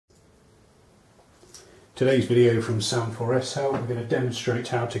Today's video from Sam4S Help, we're going to demonstrate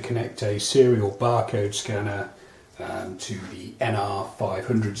how to connect a serial barcode scanner to the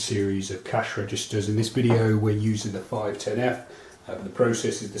NR-500 series of cash registers. In this video we're using the 510F. The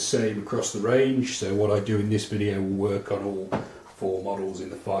process is the same across the range, so what I do in this video will work on all four models in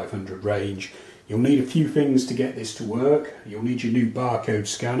the 500 range. You'll need a few things to get this to work. You'll need your new barcode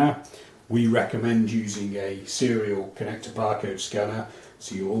scanner. We recommend using a serial connector barcode scanner.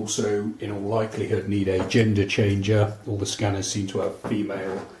 So you'll also, in all likelihood, need a gender changer. All the scanners seem to have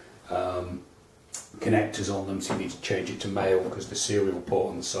female connectors on them, so you need to change it to male because the serial port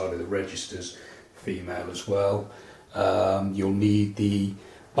on the side of the register's female as well. You'll need the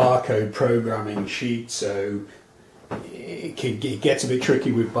barcode programming sheet. So it gets a bit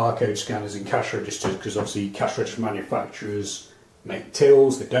tricky with barcode scanners and cash registers because obviously cash register manufacturers make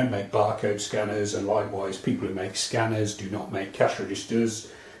tills, they don't make barcode scanners, and likewise people who make scanners do not make cash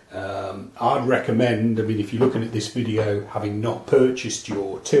registers. I'd recommend, if you're looking at this video having not purchased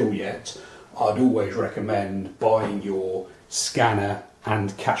your till yet, I'd always recommend buying your scanner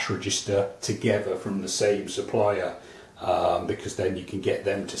and cash register together from the same supplier, because then you can get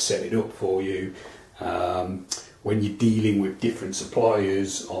them to set it up for you. When you're dealing with different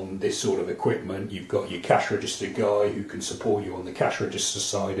suppliers on this sort of equipment, you've got your cash register guy who can support you on the cash register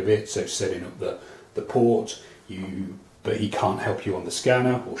side of it, so setting up the port, but he can't help you on the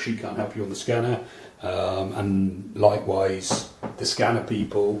scanner, or she can't help you on the scanner, and likewise the scanner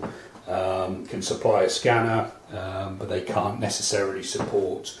people can supply a scanner, but they can't necessarily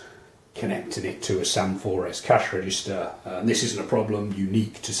support connecting it to a Sam4S cash register. And this isn't a problem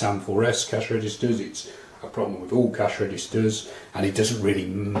unique to Sam4S cash registers, it's a problem with all cash registers, and it doesn't really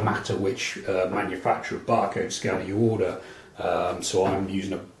matter which manufacturer of barcode scanner you order. So I'm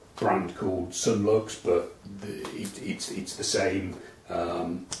using a brand called Sunlux, but it's the same,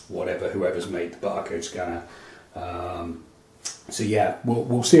 whoever's made the barcode scanner. So yeah,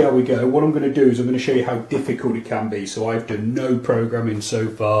 we'll see how we go. What I'm going to do is I'm going to show you how difficult it can be. So I've done no programming so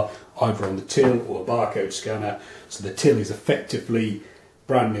far, either on the till or a barcode scanner. So the till is effectively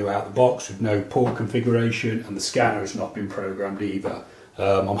brand new out the box with no port configuration, and the scanner has not been programmed either.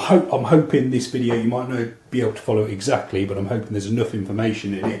 I'm hoping this video you might not be able to follow it exactly, but I'm hoping there's enough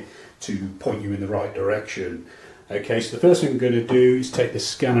information in it to point you in the right direction. Okay, so the first thing I'm going to do is take the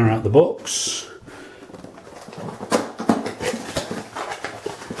scanner out of the box.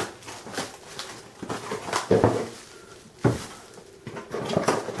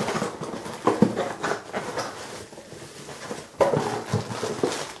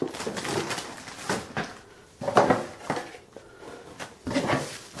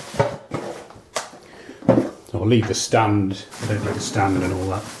 I'll leave the stand, I don't need the stand and all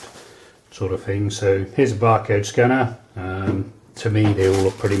that sort of thing. So here's a barcode scanner. To me they all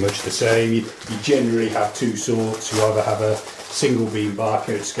look pretty much the same. You generally have two sorts. You either have a single beam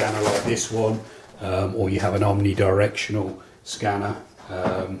barcode scanner like this one, or you have an omnidirectional scanner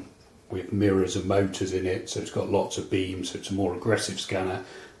with mirrors and motors in it, so it's got lots of beams, so it's a more aggressive scanner.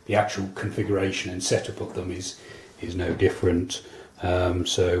 The actual configuration and setup of them is no different.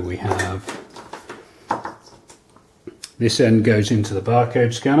 So we have this end goes into the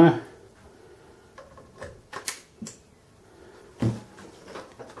barcode scanner,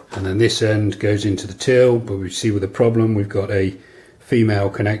 and then this end goes into the till, but we see with the problem we've got a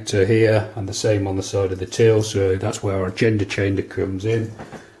female connector here and the same on the side of the till, so that's where our gender changer comes in.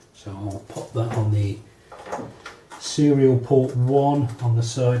 So I'll pop that on the serial port 1 on the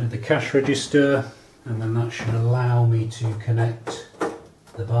side of the cash register, and then that should allow me to connect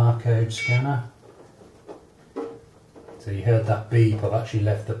the barcode scanner. So you heard that beep, I've actually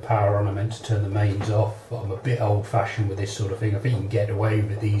left the power on. I meant to turn the mains off, but I'm a bit old fashioned with this sort of thing. I think you can get away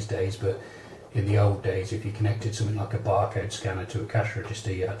with it these days, but in the old days if you connected something like a barcode scanner to a cash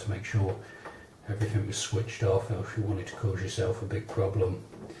register, you had to make sure everything was switched off, or if you wanted to cause yourself a big problem.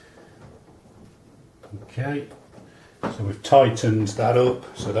 Okay, so we've tightened that up,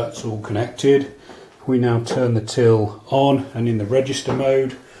 so that's all connected. We now turn the till on and in the register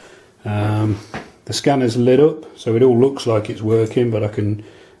mode. The scanner's lit up, so it all looks like it's working, but I can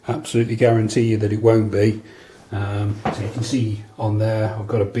absolutely guarantee you that it won't be. So you can see on there I've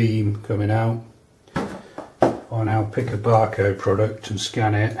got a beam coming out. I now pick a barcode product and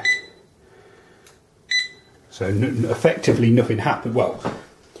scan it. So effectively nothing happened. Well,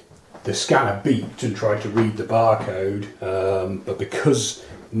 the scanner beeped and tried to read the barcode, but because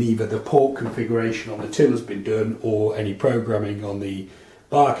neither the port configuration on the till has been done or any programming on the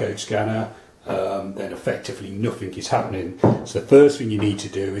barcode scanner, then effectively nothing is happening. So the first thing you need to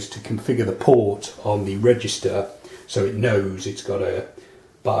do is to configure the port on the register so it knows it's got a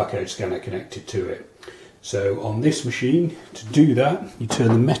barcode scanner connected to it. So on this machine, to do that, you turn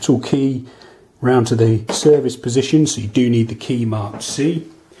the metal key round to the service position, so you do need the key marked C,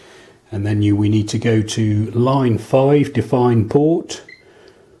 and then we need to go to line 5, define port,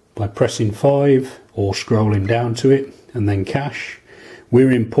 by pressing 5 or scrolling down to it, and then cache.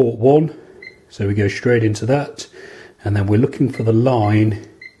 We're in port 1, so we go straight into that, and then we're looking for the line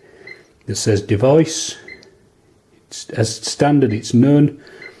that says device. As standard it's none.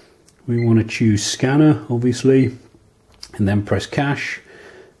 We want to choose scanner obviously, and then press cache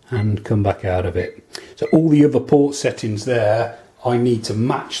and come back out of it. So all the other port settings there, I need to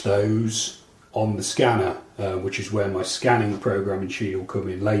match those on the scanner, which is where my scanning programming sheet will come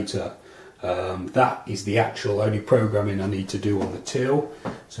in later. That is the actual only programming I need to do on the till.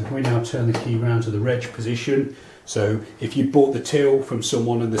 So if we now turn the key round to the reg position, so if you bought the till from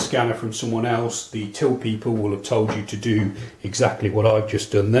someone and the scanner from someone else, the till people will have told you to do exactly what I've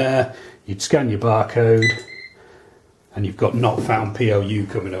just done there. You'd scan your barcode and you've got not found PLU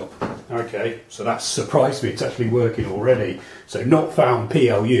coming up. Okay, so that surprised me, it's actually working already. So not found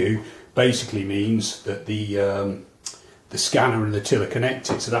PLU basically means that the scanner and the till are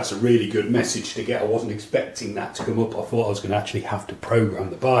connected, so that's a really good message to get. I wasn't expecting that to come up. I thought I was going to actually have to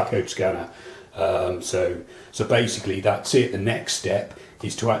program the barcode scanner. So basically that's it. The next step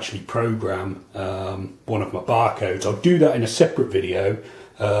is to actually program one of my barcodes. I'll do that in a separate video.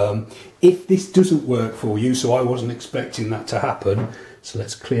 If this doesn't work for you, so I wasn't expecting that to happen, so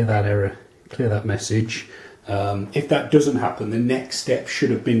let's clear that error, clear that message. If that doesn't happen, the next step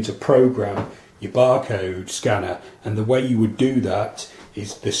should have been to program your barcode scanner, and the way you would do that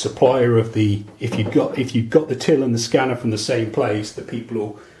is the supplier of the, if you've got the till and the scanner from the same place, the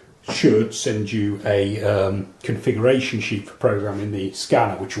people should send you a configuration sheet for programming the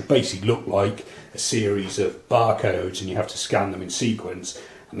scanner, which will basically look like a series of barcodes, and you have to scan them in sequence,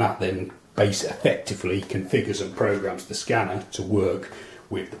 and that then effectively configures and programs the scanner to work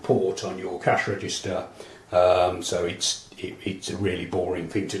with the port on your cash register. So it's a really boring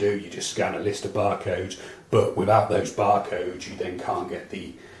thing to do. You just scan a list of barcodes, but without those barcodes you then can't get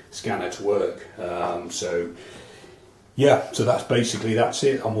the scanner to work. Yeah, so that's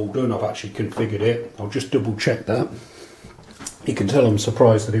it. I'm all done. I've actually configured it. I'll just double check that. You can tell I'm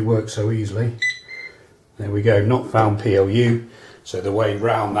surprised that it works so easily. There we go, not found PLU. So the way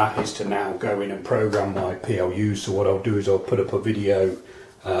round that is to now go in and program my PLU. So what I'll do is I'll put up a video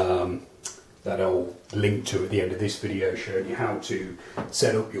that I'll link to at the end of this video, showing you how to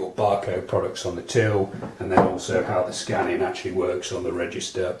set up your barcode products on the till, and then also how the scanning actually works on the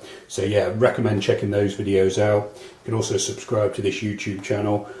register. So yeah, recommend checking those videos out. You can also subscribe to this YouTube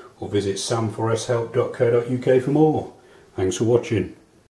channel or visit sam4shelp.co.uk for more. Thanks for watching.